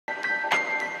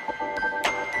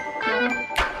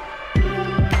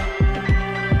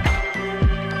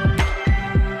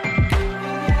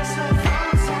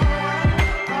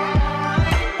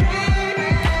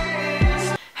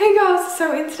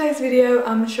video,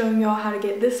 I'm showing y'all how to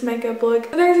get this makeup look.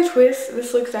 But there's a twist.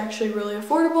 This looks actually really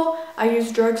affordable. I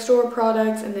use drugstore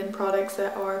products and then products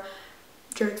that are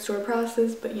drugstore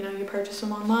prices, but you know, you purchase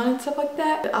them online and stuff like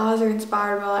that. The eyes are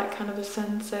inspired by like kind of a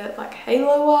sunset, like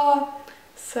halo eye.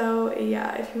 So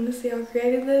yeah, if you want to see how I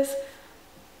created this,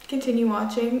 continue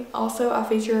watching. Also, I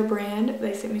feature a brand.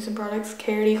 They sent me some products,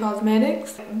 Karity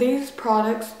Cosmetics. These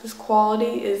products, this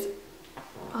quality is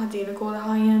identical to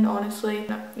high-end, honestly.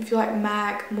 If you like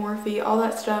MAC, Morphe, all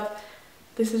that stuff,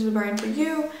 this is the brand for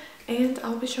you. And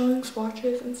I'll be showing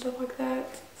swatches and stuff like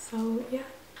that. So yeah.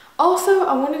 Also,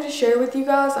 I wanted to share with you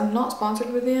guys, I'm not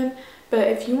sponsored with them, but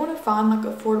if you want to find like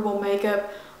affordable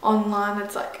makeup online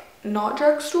that's like not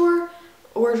drugstore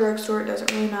or drugstore, it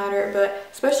doesn't really matter, but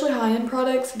especially high-end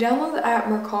products, download the app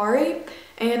MERCARI.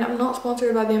 And I'm not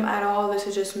sponsored by them at all. This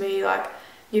is just me like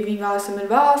giving you guys some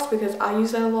advice because I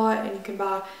use that a lot, and you can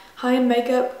buy high-end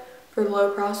makeup for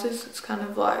low prices. It's kind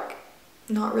of like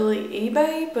not really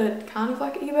eBay, but kind of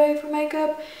like eBay for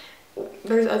makeup.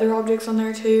 There's other objects on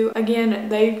there too. Again,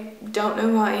 they don't know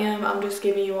who I am. I'm just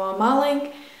giving you all my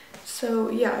link. So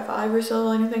yeah, if I ever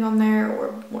sell anything on there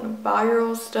or want to buy your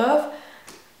old stuff,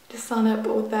 just sign up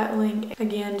with that link.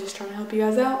 Again, just trying to help you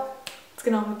guys out. Let's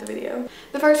get on with the video.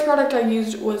 The first product I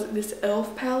used was this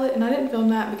e.l.f. palette, and I didn't film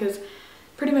that because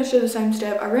pretty much did the same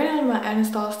step. I ran out of my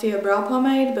Anastasia brow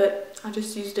pomade, but I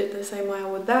just used it the same way I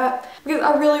would that because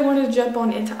I really wanted to jump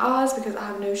on into eyes because I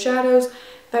have no shadows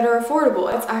that are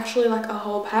affordable. It's actually like a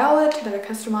whole palette that I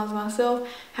customized myself.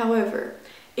 However,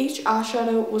 each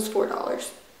eyeshadow was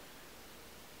 $4.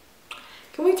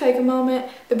 Can we take a moment?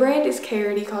 The brand is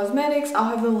Karity Cosmetics.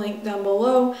 I'll have the link down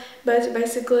below, but it's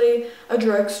basically a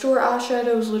drugstore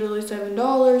eyeshadow is literally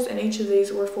 $7, and each of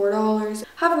these were $4.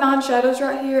 I have 9 shadows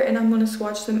right here, and I'm going to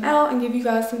swatch them out and give you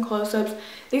guys some close-ups.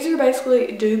 These are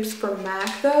basically dupes for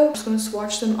MAC though. I'm just going to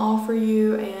swatch them all for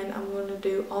you, and I'm going to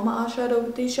do all my eyeshadow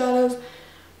with these shadows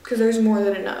because there's more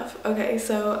than enough. Okay,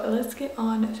 so let's get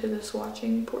on to the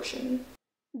swatching portion.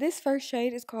 This first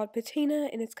shade is called Patina,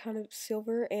 and it's kind of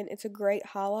silver, and it's a great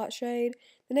highlight shade.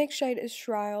 The next shade is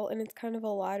Shrile, and it's kind of a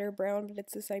lighter brown, but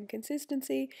it's the same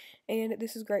consistency, and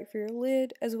this is great for your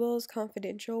lid, as well as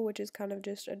Confidential, which is kind of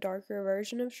just a darker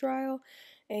version of Shrile.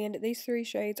 And these 3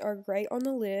 shades are great on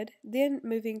the lid. Then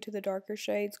moving to the darker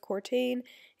shades, Corteen,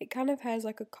 it kind of has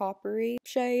like a coppery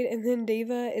shade, and then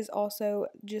Diva is also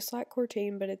just like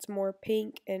Corteen, but it's more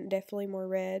pink and definitely more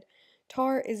red.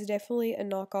 Tarte is definitely a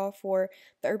knockoff for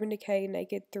the Urban Decay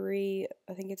Naked 3,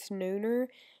 I think it's Nooner.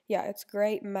 Yeah, it's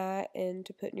great matte and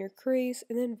to put in your crease.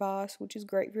 And then Vice, which is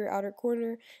great for your outer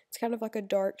corner. It's kind of like a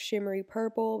dark shimmery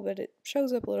purple, but it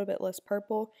shows up a little bit less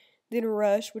purple. Then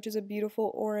Rush, which is a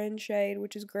beautiful orange shade,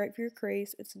 which is great for your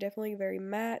crease. It's definitely very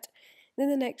matte. Then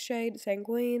the next shade,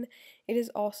 Sanguine, it is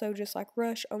also just like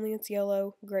Rush, only it's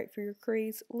yellow, great for your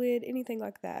crease, lid, anything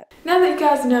like that. Now that you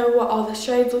guys know what all the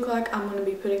shades look like, I'm going to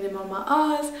be putting them on my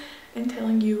eyes and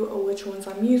telling you which ones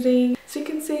I'm using so you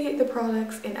can see the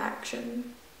products in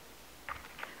action.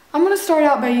 I'm going to start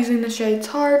out by using the shade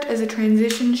Tarte as a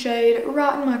transition shade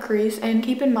right in my crease, and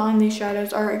keep in mind these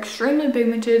shadows are extremely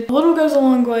pigmented. A little goes a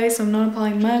long way, so I'm not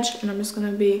applying much, and I'm just going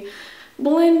to be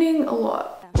blending a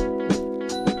lot.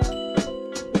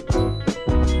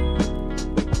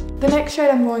 The next shade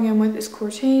I'm going in with is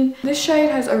Corteen. This shade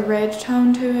has a red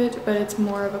tone to it, but it's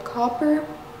more of a copper.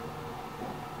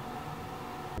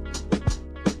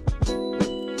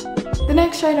 The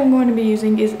next shade I'm going to be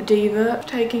using is Diva.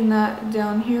 Taking that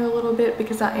down here a little bit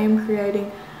because I am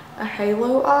creating a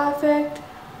halo eye effect.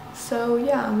 So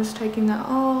yeah, I'm just taking that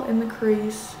all in the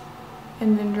crease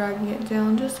and then dragging it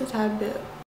down just a tad bit.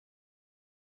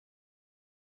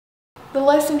 The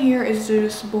lesson here is to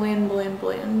just blend, blend,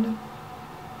 blend.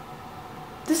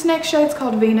 This next shade is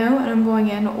called Vino, and I'm going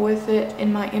in with it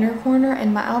in my inner corner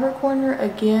and my outer corner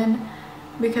again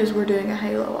because we're doing a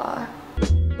halo eye.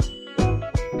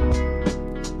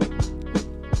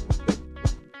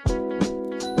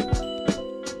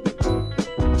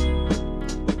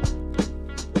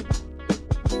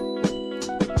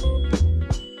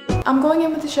 I'm going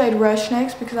in with the shade Rush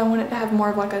next because I want it to have more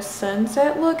of like a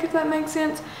sunset look, if that makes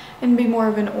sense, and be more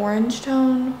of an orange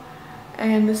tone.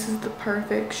 And this is the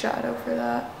perfect shadow for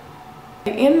that.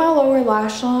 In my lower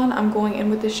lash line, I'm going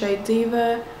in with the shade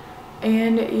Diva.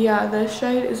 And yeah, this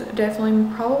shade is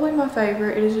definitely probably my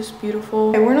favorite. It is just beautiful.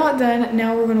 Okay, we're not done.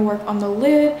 Now we're going to work on the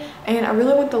lid. And I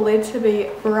really want the lid to be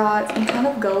bright and kind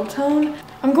of gold tone.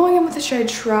 I'm going in with the shade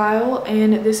Shrile.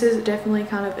 And this is definitely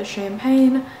kind of a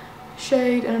champagne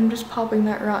shade. And I'm just popping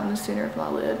that right in the center of my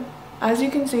lid. As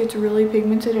you can see, it's really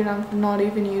pigmented, and I've not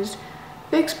even used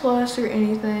Fix Plus or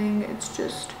anything. It's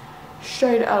just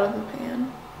straight out of the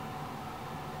pan.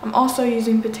 I'm also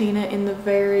using Patina in the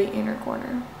very inner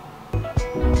corner.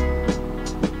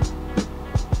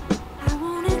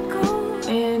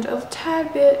 And a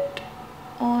tad bit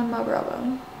on my brow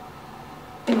bone.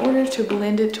 In order to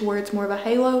blend it towards more of a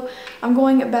halo, I'm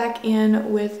going back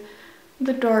in with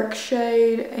the dark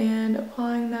shade and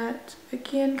applying that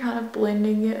again, kind of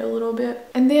blending it a little bit.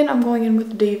 And then I'm going in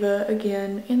with Diva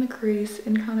again in the crease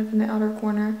and kind of in the outer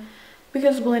corner,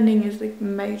 because blending is the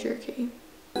major key.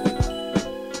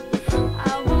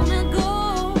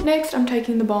 Next, I'm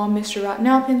taking the Balm Mr. Right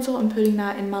Now pencil and putting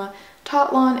that in my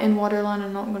top line and waterline.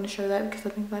 I'm not going to show that because I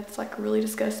think that's like really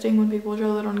disgusting when people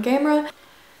show that on camera.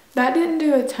 That didn't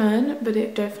do a ton, but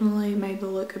it definitely made the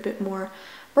look a bit more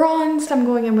bronzed. I'm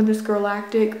going in with this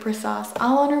Girlactik Precise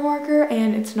Eyeliner Marker,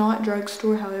 and it's not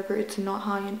drugstore, however, it's not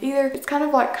high-end either. It's kind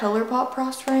of like ColourPop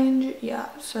price range, yeah,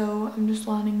 so I'm just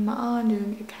lining my eye and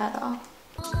doing a cat eye.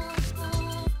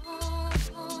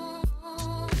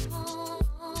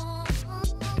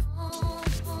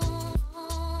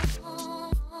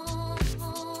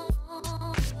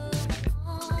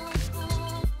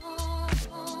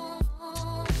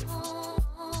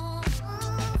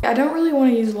 I don't really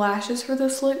want to use lashes for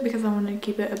this look because I want to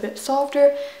keep it a bit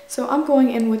softer. So I'm going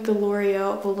in with the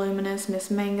Loreal Voluminous Miss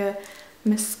Manga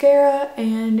Mascara.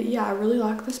 And yeah, I really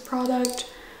like this product.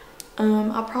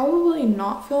 I'll probably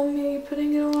not film me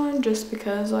putting it on just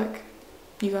because, like,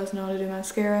 you guys know how to do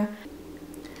mascara.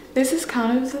 This is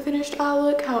kind of the finished eye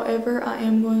look. However, I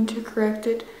am going to correct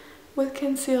it with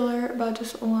concealer by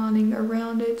just lining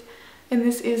around it. And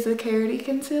this is the Karity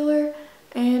concealer.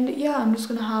 And yeah, I'm just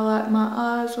going to highlight my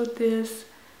eyes with this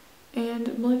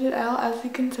and blend it out. As you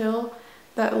can tell,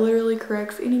 that literally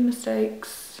corrects any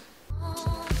mistakes.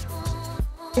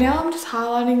 Now I'm just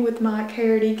highlighting with my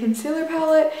Karity concealer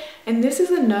palette, and this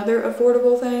is another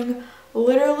affordable thing.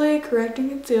 Literally correct and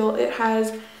conceal. It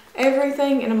has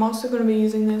everything, and I'm also going to be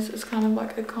using this as kind of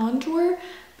like a contour.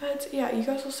 But yeah, you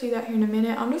guys will see that here in a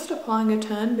minute. I'm just applying a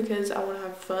ton because I want to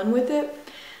have fun with it.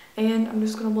 And I'm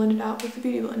just going to blend it out with the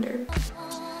Beauty Blender.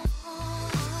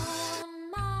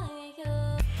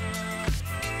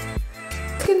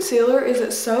 Concealer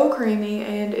is so creamy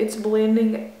and it's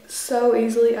blending so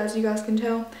easily, as you guys can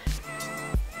tell.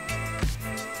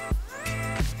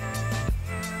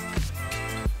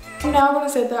 I'm now going to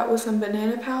set that with some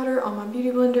banana powder on my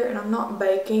Beauty Blender, and I'm not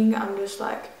baking, I'm just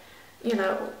like, you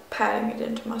know, patting it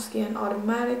into my skin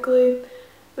automatically.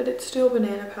 But it's still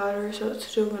banana powder, so it's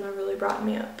still going to really brighten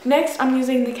me up. Next, I'm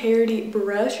using the Karity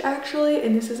brush, actually,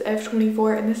 and this is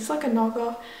F24, and this is like a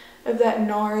knockoff of that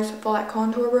NARS flat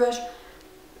contour brush.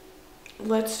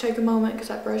 Let's take a moment, because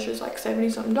that brush is like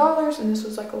 $70-something, and this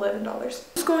was like $11.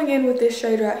 Just going in with this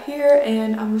shade right here,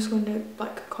 and I'm just going to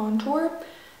like contour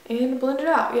and blend it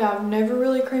out. Yeah, I've never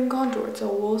really cream contoured,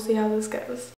 so we'll see how this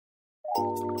goes.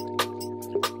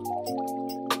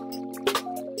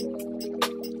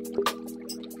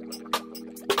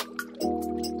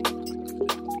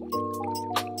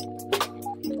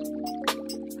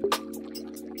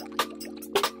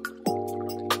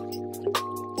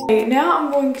 Now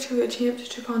I'm going to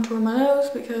attempt to contour my nose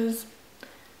because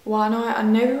why not? I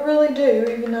never really do,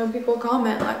 even though people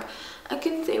comment like, I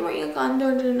can see where you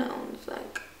contoured the nose.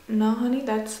 Like, no honey,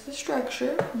 that's the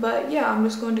structure. But yeah, I'm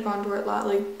just going to contour it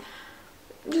lightly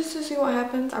just to see what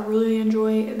happens. I really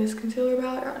enjoy this concealer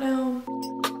palette right now.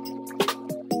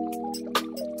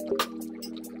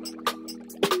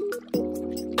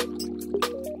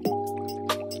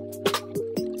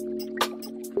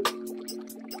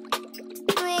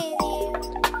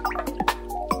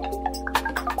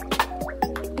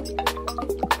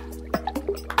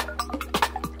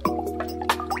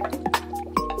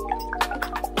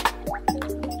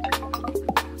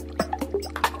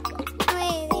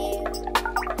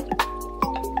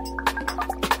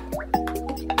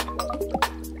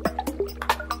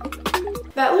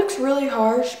 That looks really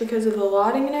harsh because of the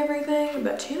lighting and everything,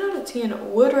 but 10 out of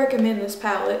 10 would recommend this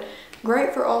palette.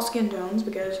 Great for all skin tones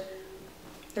because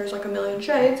there's like a million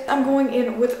shades. I'm going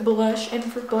in with blush, and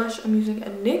for blush I'm using a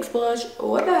NYX blush.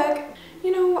 What the heck?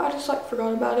 You know, I just like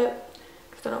forgot about it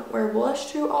because I don't wear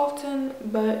blush too often,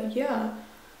 but yeah.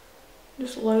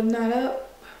 Just loading that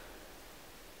up.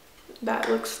 That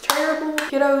looks terrible.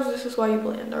 Kiddos, this is why you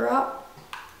blend, alright?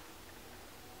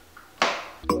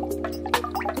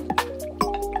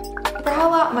 For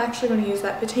highlight, I'm actually going to use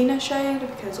that Patina shade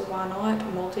because why not?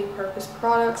 Multi-purpose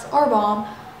products are bomb.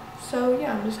 So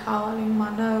yeah, I'm just highlighting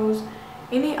my nose.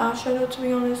 Any eyeshadow, to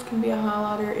be honest, can be a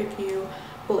highlighter if you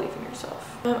believe in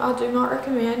yourself. I do not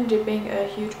recommend dipping a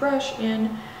huge brush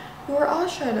in your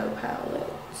eyeshadow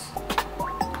palettes.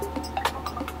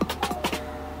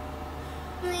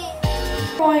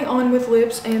 Going on with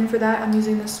lips, and for that I'm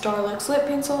using this Starlux lip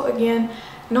pencil. Again,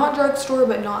 not drugstore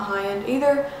but not high-end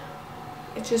either.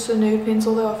 It's just a nude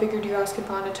pencil though. I figured you guys could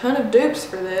find a ton of dupes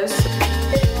for this.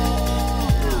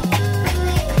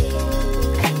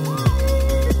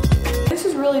 This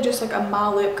is really just like a my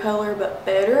lip color but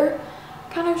better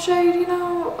kind of shade, you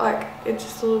know? Like, it's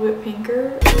just a little bit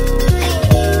pinker.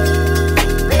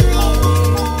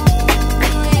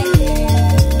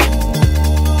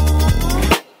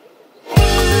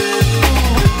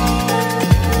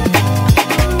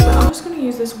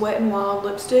 This Wet n Wild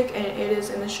lipstick, and it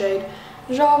is in the shade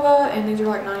Java, and these are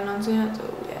like 99 cents,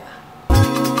 so yeah.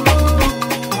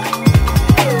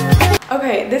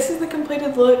 Okay, this is the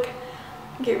completed look.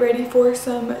 Get ready for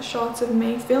some shots of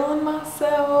me feeling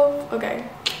myself. Okay,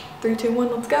 3, 2,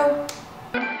 1, let's go.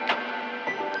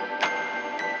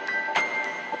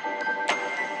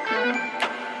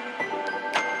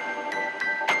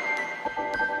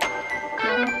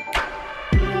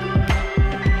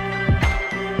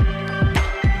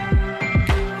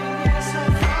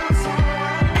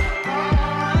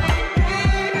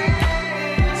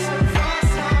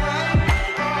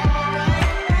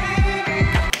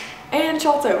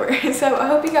 Shot's over. So I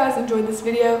hope you guys enjoyed this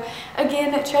video.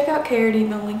 Again, check out Karity,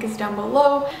 the link is down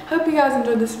below. Hope you guys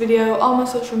enjoyed this video. All my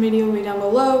social media will be down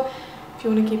below if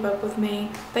you want to keep up with me.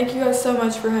 Thank you guys so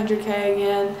much for 100K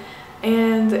again,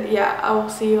 and yeah, I will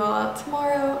see you all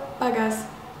tomorrow. Bye guys.